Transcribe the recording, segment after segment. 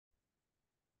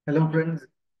Hello friends,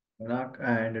 Mainak,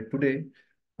 and today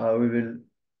we will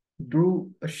do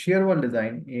a shear wall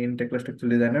design in Tekla Structural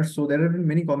Designer. So there have been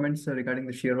many comments regarding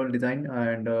the shear wall design,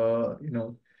 and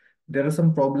there are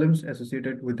some problems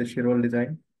associated with the shear wall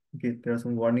design. Okay, there are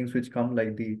some warnings which come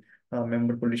like the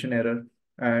member collision error,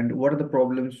 and what are the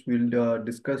problems we'll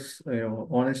discuss,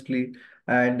 honestly,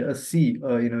 and see,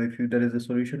 if there is a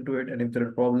solution to it, and if there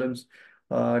are problems,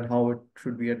 and how it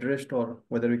should be addressed, or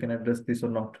whether we can address this or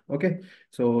not. Okay.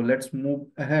 So let's move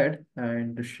ahead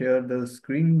and share the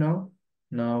screen now.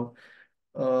 Now,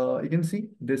 you can see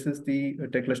this is the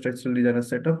Tekla Structural Designer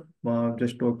setup.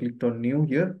 Just clicked on new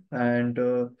here. And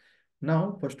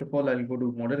now, first of all, I'll go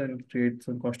to model and create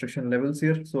some construction levels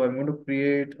here. So I'm going to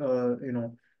create,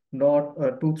 not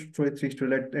a two-story,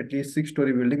 three-story, at least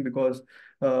six-story building because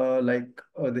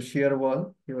the shear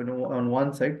wall, on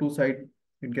one side, two side,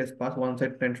 it gets past one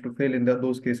side tends to fail in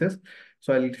those cases.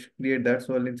 So I'll create that.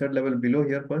 So I'll insert level below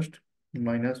here first,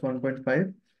 minus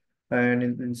 1.5, and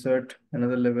insert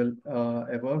another level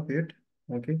above it.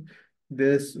 Okay.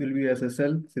 This will be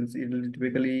SSL since it will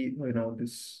typically,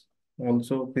 this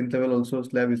also plinth level also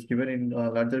slab is given in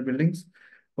larger buildings.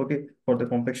 Okay. For the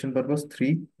compaction purpose,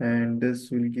 3. And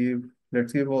this will give,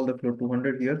 let's give all the floor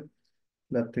 200 here,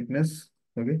 slab thickness.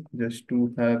 Okay. Just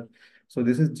to have, so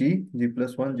this is G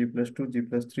plus 1, G plus 2, G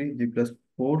plus 3, G plus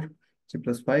 4, G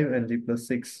plus 5, and G plus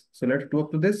 6. So let's do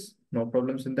up to this. No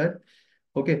problems in that.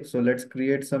 Okay, so let's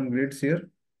create some grids here.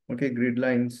 Okay, grid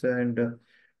lines, and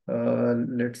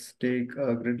let's take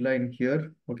a grid line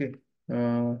here. Okay,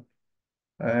 uh,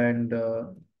 and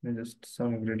just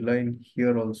some grid line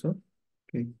here also.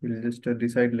 Okay, we'll just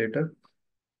decide later.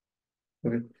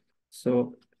 Okay,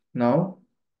 so now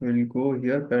we'll go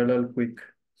here parallel quick.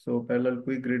 So parallel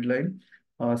quick grid line.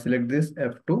 Select this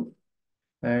F2,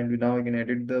 and now I can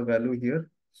edit the value here.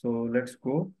 So let's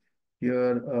go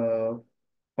here,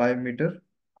 5 meter.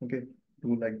 Okay,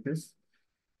 do like this.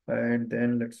 And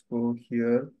then let's go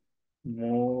here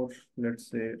more, let's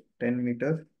say 10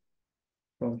 meter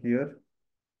from here.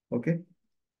 Okay.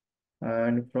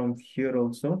 And from here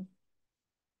also,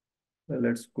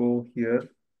 let's go here,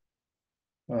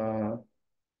 uh,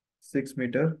 6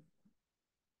 meter,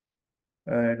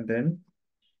 and then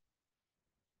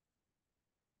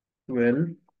 12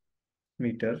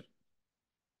 meter.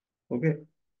 Okay.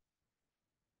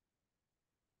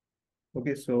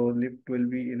 Okay. So lift will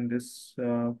be in this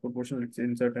proportion. Let's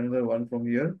insert another one from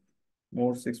here,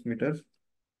 more 6 meter.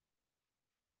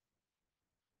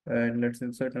 And let's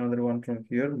insert another one from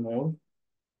here, more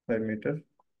 5 meter.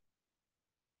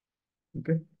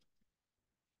 Okay.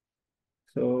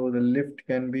 So the lift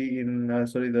can be in,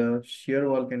 the shear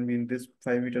wall can be in this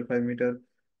 5 meter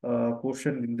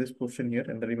portion, in this portion here,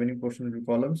 and the remaining portion will be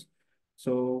columns.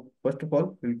 So first of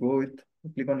all, we'll go with,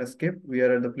 click on escape. We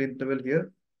are at the plinth level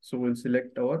here. So we'll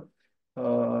select our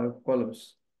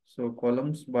columns. So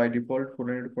columns by default,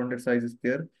 400 to 400 size is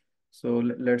there. So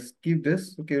let's keep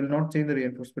this. Okay, we'll not change the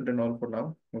reinforcement and all for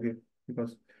now. Okay,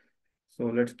 because, so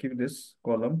let's keep this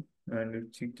column, and we'll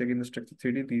check in the structure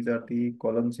 3D. These are the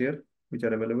columns here which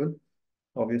are available,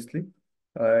 obviously.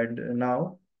 And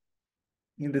now,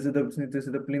 this is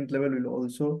the plinth level. We'll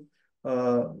also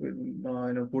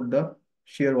put the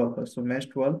shear wall first. So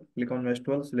meshed wall, click on meshed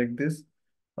wall, select this,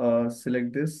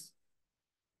 select this,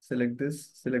 select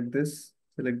this, select this,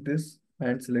 select this,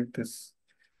 and select this.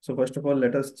 So first of all,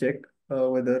 let us check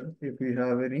whether if we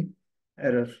have any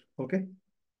error. Okay.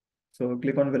 So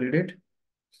click on validate.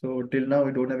 So till now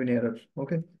we don't have any error.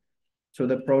 Okay. So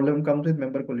the problem comes with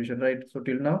member collision, right? So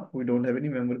till now we don't have any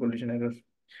member collision errors.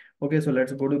 Okay, so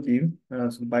let's go to beam.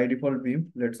 So by default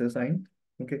beam, let's assign.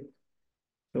 Okay,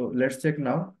 so let's check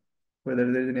now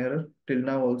whether there is an error. Till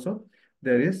now also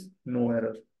there is no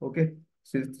error. Okay,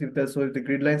 since if the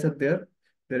grid lines are there,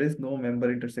 there is no member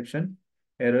intersection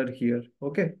error here.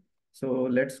 Okay, so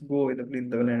let's go with the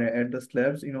plinth level and add the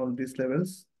slabs in all these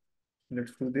levels.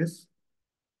 Let's do this.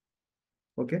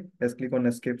 Okay, let's click on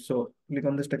escape. So click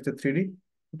on the structure 3D.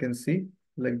 You can see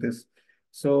like this.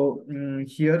 So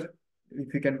here,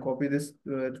 if you can copy this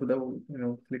to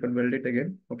the, click on validate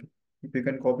again. Okay, if you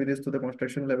can copy this to the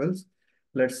construction levels,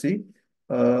 let's see.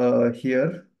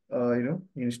 Here,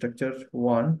 in structure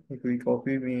 1, if we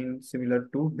copy mean similar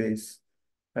to base,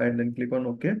 and then click on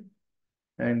OK,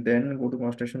 and then go to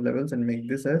construction levels and make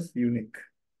this as unique.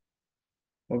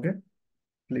 Okay,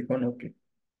 click on OK.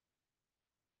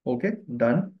 Okay,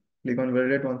 done. Click on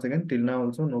validate once again. Till now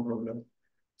also no problem.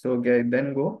 So okay,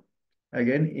 then go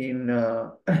again in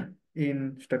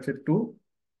in structure 2,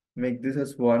 make this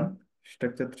as 1.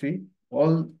 Structure 3,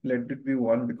 all let it be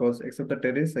 1, because except the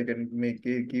terrace I can make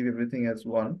give everything as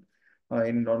 1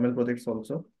 in normal projects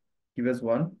also. give us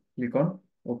one, click on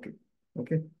OK.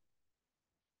 Okay.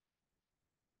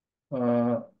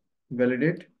 Uh,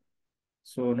 Validate.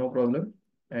 So no problem.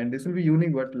 And this will be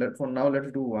unique, but for now,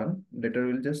 let's do one. Later,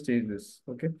 we'll just change this.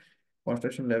 Okay.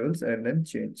 Construction levels and then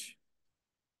change.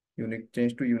 Unique,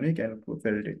 change to unique and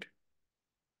validate.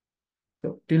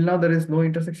 So till now, there is no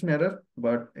intersection error,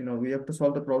 but we have to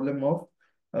solve the problem of,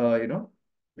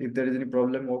 if there is any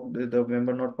problem of the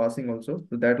member not passing also,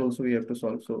 so that also we have to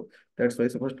solve. So that's why.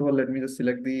 So first of all, let me just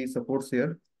select the supports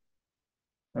here.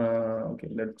 Okay,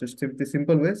 let's just simply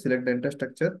simple way select the entire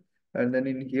structure, and then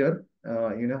in here,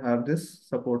 have this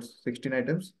supports 16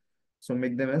 items. So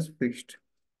make them as fixed.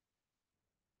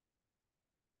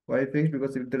 Why fixed?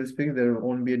 Because if there is fixed, there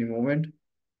won't be any movement.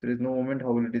 There is no movement.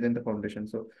 How will it design the foundation?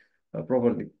 So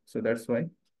properly. So that's why.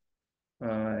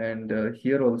 And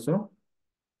here also,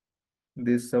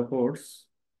 this supports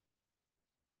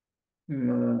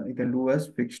you can do as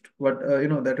fixed. But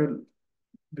that will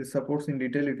this supports in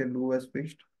detail you can do as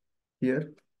fixed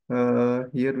here.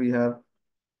 Here we have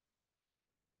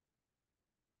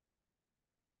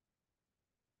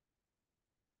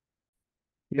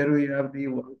the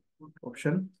wall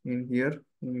option in here.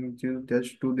 You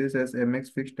just do this as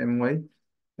mx fixed my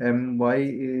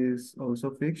is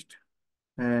also fixed,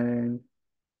 and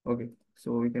okay,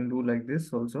 so we can do like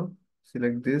this also.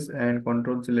 Select this and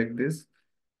control select this,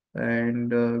 and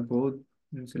go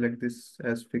and select this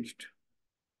as fixed.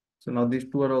 So now these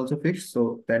two are also fixed.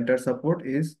 So the entire support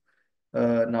is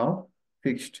now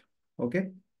fixed.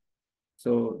 Okay.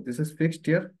 So this is fixed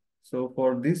here. So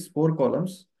for these four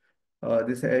columns,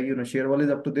 this shear wall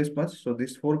is up to this much. So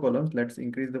these four columns, let's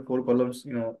increase the four columns.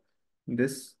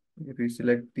 This if we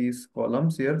select these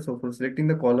columns here. So for selecting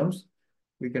the columns,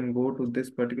 we can go to this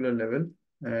particular level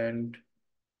and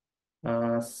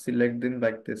select them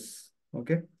like this.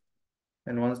 Okay.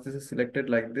 And once this is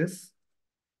selected like this,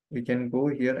 we can go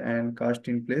here and cast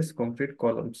in place concrete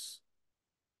columns.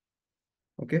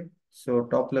 Okay, so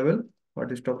top level, what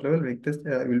is top level? Make this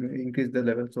will increase the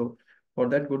level. So for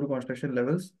that, go to construction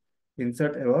levels,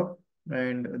 insert above,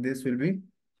 and this will be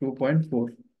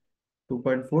 2.4.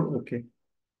 2.4. Okay,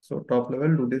 so top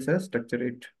level, do this as structure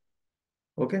 8.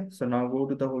 Okay, so now go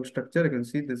to the whole structure. You can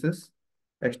see this is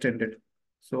extended.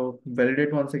 So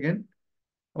validate once again.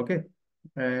 Okay,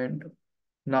 and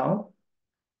now,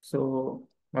 so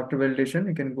after validation,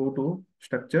 you can go to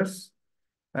structures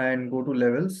and go to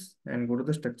levels and go to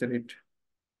the structure 8.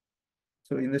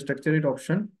 So in the structure it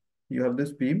option, you have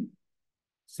this beam,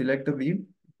 select the beam,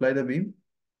 apply the beam,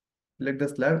 select the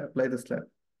slab, apply the slab.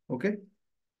 Okay.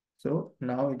 So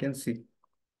now you can see.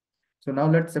 So now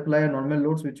let's apply a normal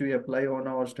loads which we apply on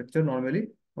our structure normally.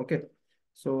 Okay.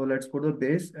 So let's put the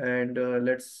base and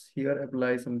let's here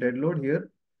apply some dead load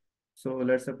here. So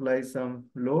let's apply some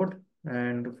load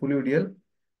and full UDL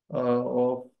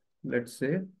of let's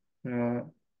say uh,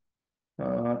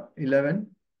 11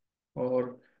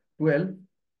 or 12.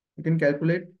 You can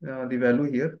calculate the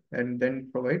value here and then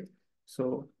provide.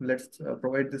 So let's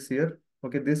provide this here.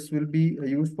 Okay, this will be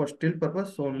used for still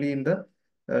purpose only in the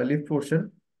lift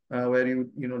portion where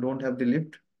you don't have the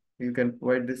lift. You can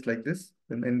provide this like this.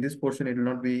 And in this portion, it will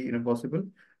not be possible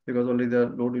because only the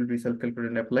load will be self-calculated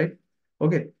and applied.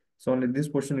 Okay, so only this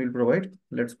portion will provide.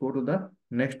 Let's go to the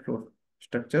next floor,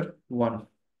 structure 1.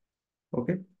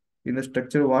 Okay, in the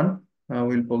structure 1,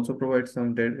 we'll also provide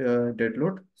some dead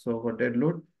load. So for dead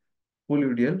load, full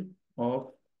UDL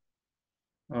of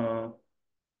how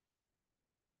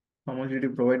much did you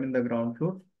provide in the ground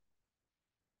floor?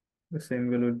 The same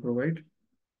will provide,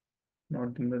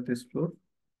 not in this floor.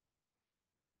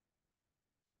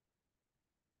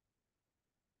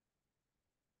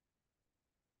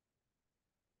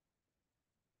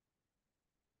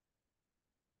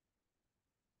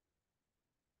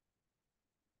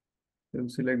 We'll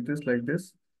select this like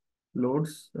this.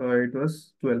 Loads, it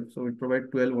was 12. So we provide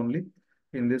 12 only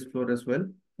in this floor as well.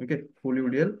 Okay, full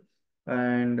UDL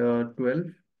and 12.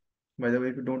 By the way,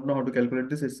 if you don't know how to calculate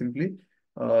this, it's simply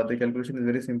the calculation is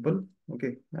very simple.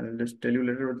 Okay, I'll just tell you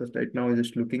later, but just right now, I'm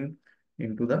just looking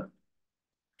into the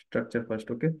structure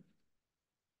first. Okay.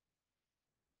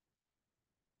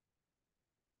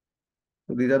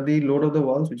 So these are the load of the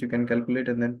walls which you can calculate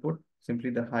and then put simply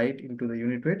the height into the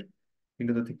unit weight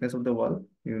into the thickness of the wall.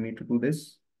 You need to do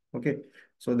this. Okay.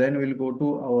 So then we'll go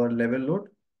to our level load,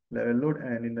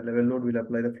 and in the level load, we'll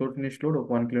apply the floor finish load of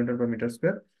 1 kilonewton per meter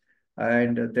square.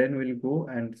 And then we'll go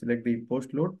and select the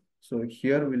imposed load. So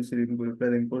here we'll apply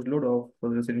the imposed load of for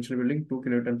the residential building 2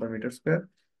 kilonewton per meter square.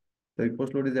 The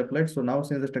imposed load is applied. So now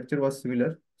since the structure was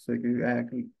similar, so if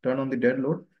you turn on the dead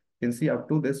load, you can see up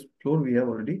to this floor we have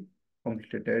already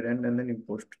completed and then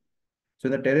imposed. So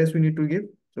the terrace we need to give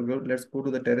So let's go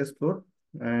to the terrace floor,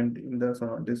 and in the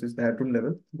so this is the headroom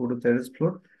level. Go to terrace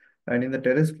floor, and in the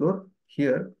terrace floor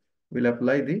here we'll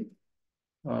apply the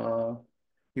uh,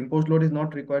 imposed load is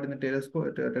not required in the terrace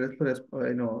floor. Terrace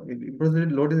floor,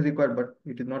 imposed load is required, but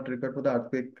it is not required for the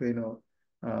earthquake,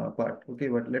 part. Okay,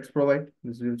 but let's provide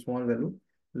this is a small value.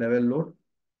 Level load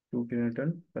 2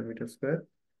 kilonewton per meter square,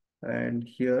 and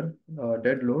here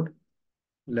dead load,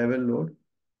 level load.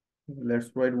 Let's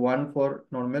provide one for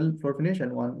normal floor finish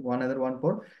and one other one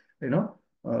for you know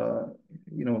uh,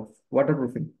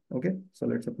 waterproofing. Okay, so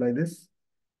let's apply this,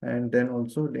 and then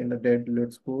also in the dead,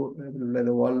 let's go apply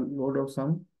the wall load of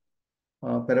some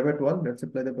parapet wall. Let's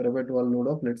apply the parapet wall load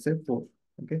of, let's say, 4.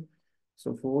 Okay,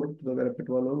 so 4 to the parapet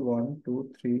wall load, 1,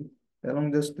 2, 3.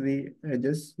 Along just the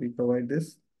edges, we provide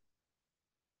this.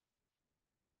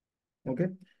 Okay,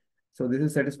 so this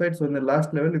is satisfied. So in the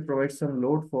last level, we provide some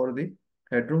load for the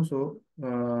headroom. So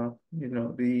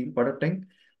the water tank.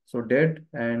 So dead,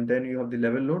 and then you have the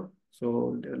level load.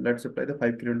 So let's apply the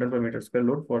 5 kilonewton per meter square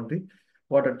load for the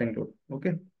water tank load.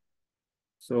 Okay.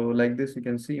 So like this, you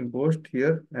can see imposed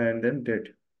here and then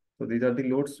dead. So these are the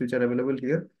loads which are available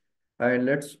here. And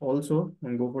let's also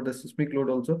go for the seismic load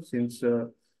also,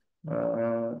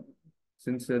 uh,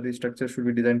 since the structure should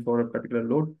be designed for a particular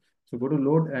load. So go to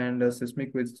load and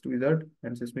seismic wizard,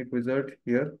 and seismic wizard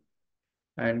here,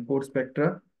 and code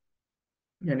spectra,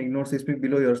 and ignore seismic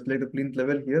below here. Select the plinth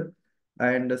level here,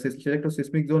 and select a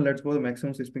seismic zone. Let's go the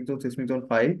maximum seismic zone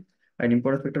 5, and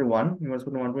importance factor 1. Importance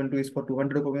factor 1.2 is for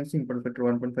 200 occupancy. Importance factor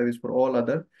 1.5 is for all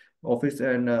other office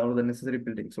and all the necessary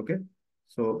buildings. Okay,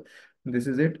 so this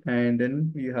is it, and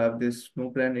then we have this no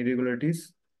plan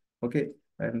irregularities. Okay,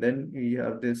 and then we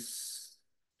have this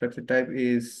structure type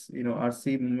is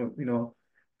RC,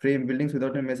 frame buildings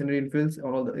without any masonry infills.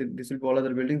 This will be all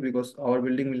other buildings, because our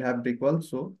building will have brick walls,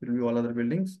 so it will be all other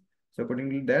buildings. So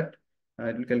accordingly that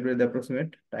it will calculate the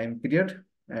approximate time period,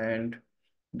 and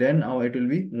then now it will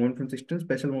be moment from system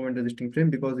special moment resisting frame,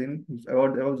 because in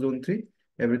about zone 3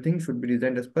 everything should be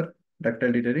designed as per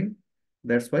ductile detailing.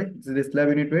 That's why this slab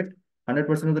unit weight 100%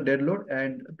 of the dead load,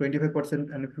 and 25%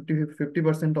 and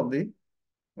 50% of the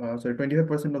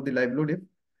 25% of the live load if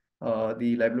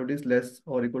the live load is less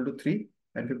or equal to 3,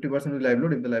 and 50% of the live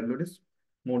load if the live load is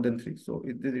more than 3. So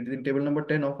it is in table number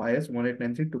 10 of IS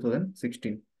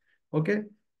 1893/2016. Okay,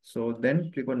 so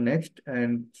then click on next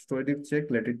and storage check,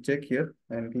 let it check here,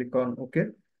 and click on OK,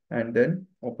 and then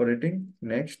operating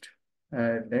next,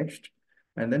 and next,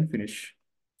 and then finish.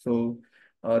 So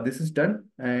this is done,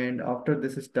 and after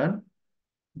this is done,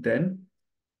 then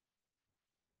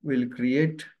we'll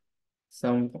create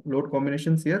some load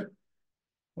combinations here.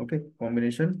 Okay,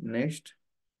 combination next,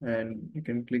 and you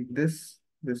can click this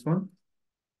one,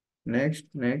 next,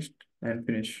 next, and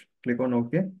finish. Click on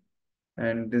OK,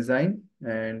 and design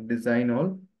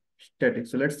all static.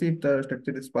 So let's see if the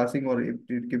structure is passing or if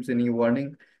it gives any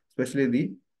warning, especially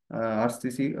the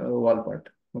RCC wall part.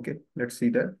 Okay, let's see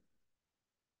that.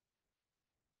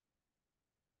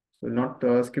 So not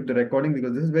skip the recording,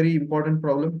 because this is very important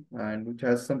problem, and which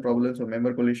has some problems of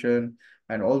member collision,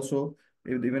 and also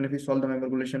even if we solve the member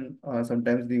collision,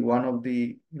 sometimes the one of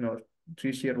the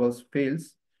three shear walls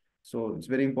fails. So it's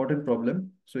very important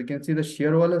problem. So you can see the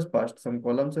shear wall has passed, some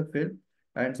columns have failed,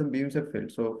 and some beams have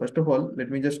failed. So first of all, let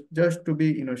me just to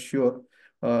be sure,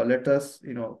 let us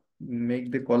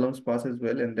make the columns pass as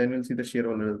well, and then we'll see the shear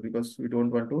wall, because we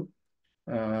don't want to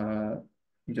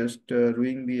just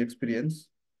ruin the experience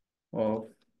of.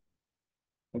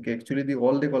 Okay, actually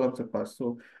all the columns are passed.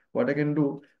 So what I can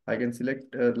do, I can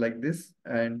select like this,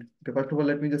 and okay, first of all,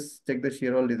 let me just check the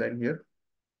shear wall design here.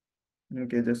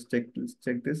 Okay, just check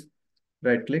this,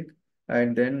 right click,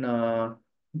 and then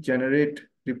generate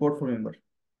report for member.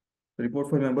 The report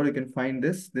for member, you can find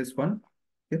this one.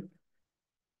 Okay,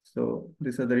 so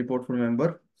this is the report for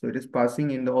member. So it is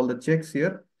passing in all the checks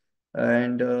here,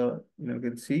 and you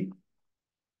can see.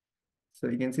 So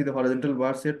you can see the horizontal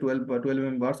bars here, 12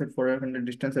 mm bars at 400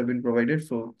 distance have been provided.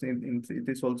 So it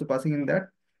is also passing in that.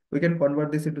 We can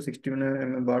convert this into 60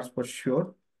 mm bars for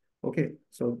sure. Okay,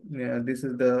 so yeah, this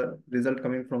is the result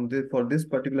coming from this for this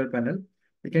particular panel.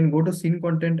 You can go to scene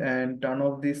content and turn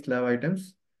off the slab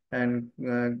items, and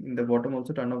in the bottom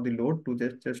also turn off the load to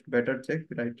just better check.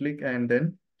 Right click, and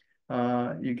then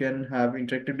you can have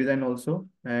interactive design also,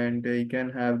 and you can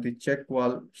have the check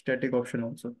wall static option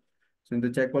also. So in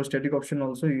the check wall static option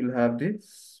also, you'll have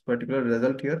this particular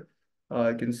result here.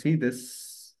 You can see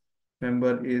this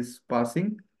member is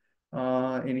passing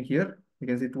in here. You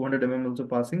can see 200 mm also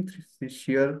passing. The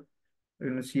shear,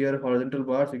 shear horizontal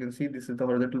bars. You can see this is the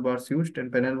horizontal bars used,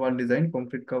 and panel one design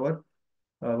concrete cover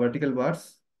vertical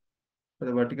bars. For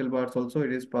the vertical bars also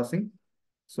it is passing.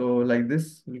 So like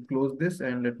this, we'll close this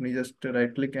and let me just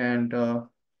right click and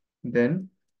then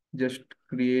just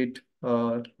create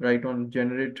write on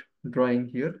generate drawing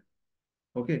here.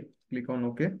 Okay, click on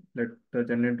OK. Let the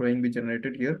generate drawing be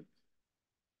generated here.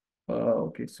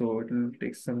 Okay, so it will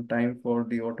take some time for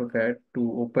the AutoCAD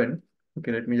to open.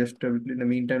 Okay, let me just in the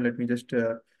meantime, let me just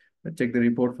check the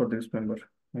report for this member.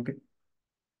 Okay,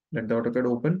 let the AutoCAD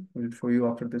open. We'll show you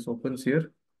after this opens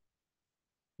here.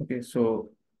 Okay, so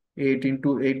 8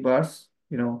 into 8 bars,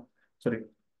 sorry,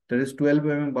 there is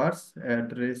 12 bars and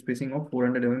there is spacing of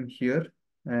 400 here.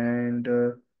 And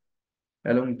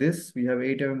along this, we have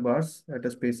 8 bars at a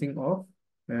spacing of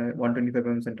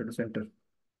 125 center to center.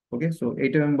 Okay, so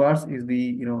 8 bars is the,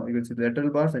 you can see the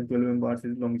lateral bars, and 12 bars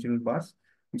is longitudinal bars,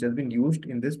 which has been used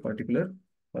in this particular,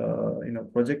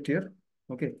 project here.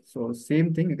 Okay, so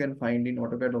same thing you can find in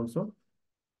AutoCAD also.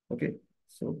 Okay,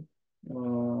 so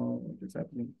what is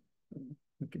happening?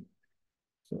 Okay,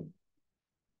 so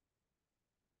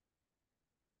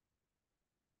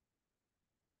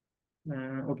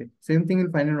okay, same thing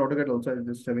you'll find in AutoCAD also. I'm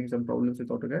just having some problems with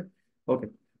AutoCAD. Okay,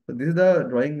 so this is the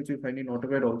drawing which you find in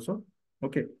AutoCAD also.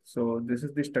 Okay, so this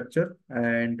is the structure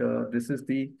and this is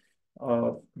the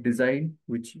design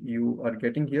which you are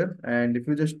getting here. And if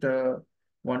you just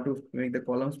want to make the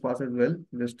columns pass as well,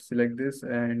 just select this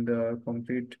and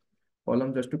complete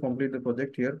column just to complete the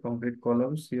project here. Complete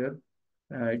columns here,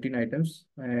 18 items,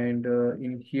 and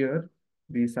in here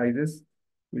the sizes.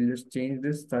 We'll just change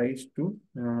this size to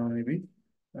maybe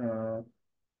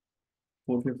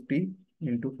 450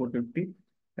 into 450,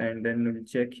 and then we'll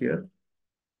check here,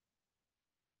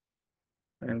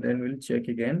 and then we'll check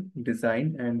again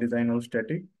design and design all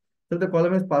static. So the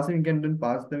column is passing, you can then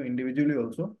pass them individually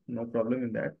also, no problem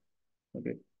in that.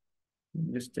 Okay,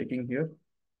 just checking here.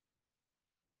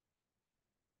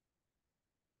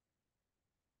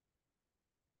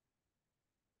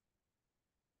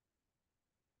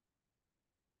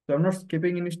 So I'm not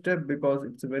skipping any step because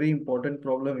it's a very important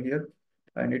problem here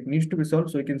and it needs to be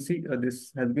solved. So you can see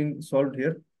this has been solved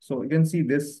here. So you can see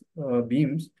this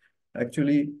beams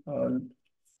actually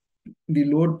the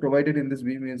load provided in this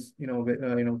beam is,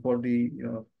 for the,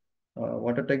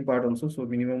 water tank part also. So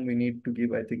minimum we need to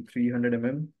give, I think,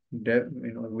 300 depth,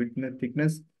 width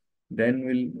thickness. Then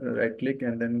we'll right click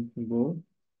and then go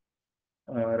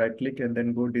right click and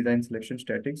then go design selection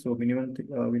static. So minimum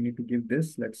we need to give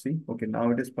this. Let's see. Okay, now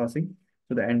it is passing.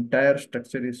 So the entire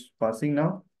structure is passing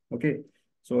now. Okay.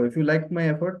 So if you like my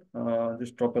effort,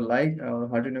 just drop a like,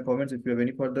 heart in the comments. If you have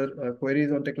any further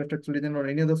queries on Tekla Structural Design or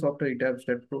any other software, it has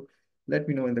STAAD.Pro, let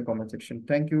me know in the comment section.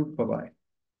 Thank you. Bye bye.